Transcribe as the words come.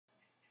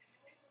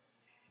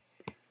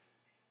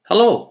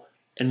Hello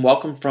and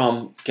welcome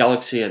from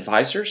Galaxy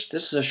Advisors.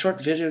 This is a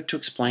short video to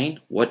explain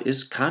what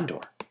is Condor.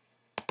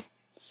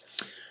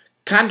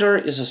 Condor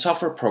is a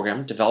software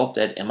program developed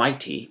at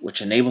MIT which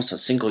enables a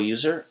single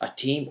user, a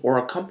team, or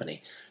a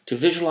company to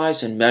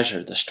visualize and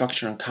measure the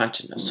structure and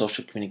content of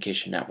social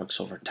communication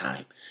networks over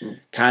time.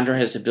 Condor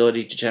has the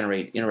ability to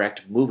generate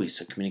interactive movies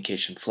of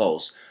communication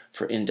flows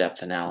for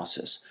in-depth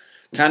analysis.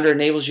 Condor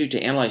enables you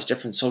to analyze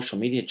different social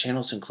media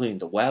channels including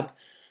the web,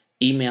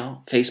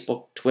 email,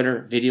 Facebook,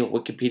 Twitter, video,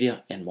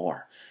 Wikipedia, and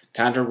more.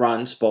 Condor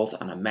runs both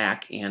on a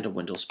Mac and a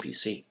Windows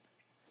PC.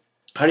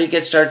 How do you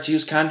get started to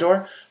use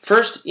Condor?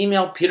 First,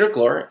 email Peter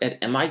Glor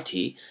at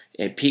MIT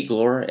at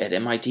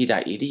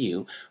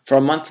pglor@mit.edu for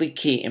a monthly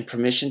key and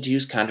permission to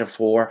use Condor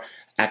for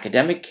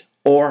academic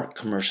or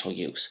commercial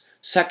use.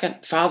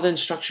 Second, follow the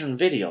instruction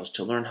videos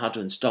to learn how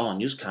to install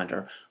and use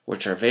Condor,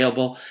 which are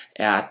available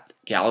at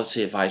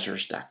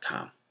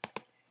galaxyadvisors.com.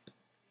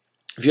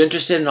 If you're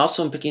interested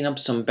in picking up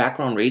some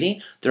background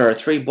reading, there are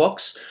 3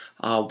 books.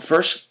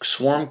 First,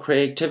 Swarm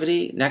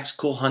Creativity, next,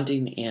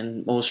 Coolhunting,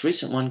 and most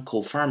recent one,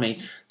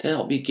 Coolfarming, that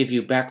help give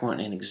you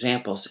background and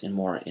examples in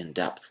more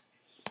in-depth.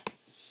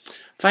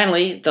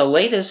 Finally, the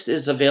latest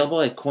is available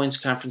at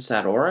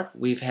coinsconference.org.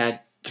 We've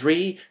had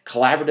 3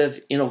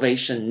 collaborative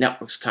innovation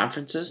networks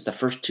conferences. The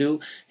first 2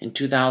 in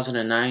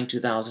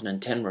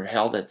 2009-2010 were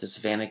held at the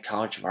Savannah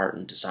College of Art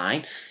and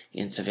Design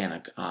in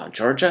Savannah,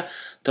 Georgia.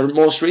 The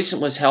most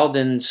recent was held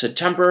in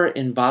September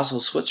in Basel,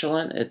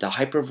 Switzerland at the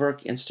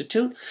Hyperwerk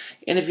Institute.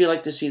 And if you'd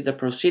like to see the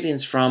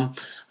proceedings from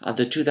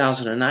the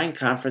 2009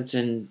 conference,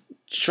 and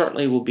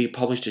shortly will be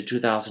published the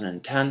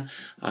 2010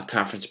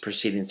 conference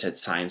proceedings at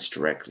Science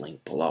Direct,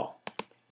 link below.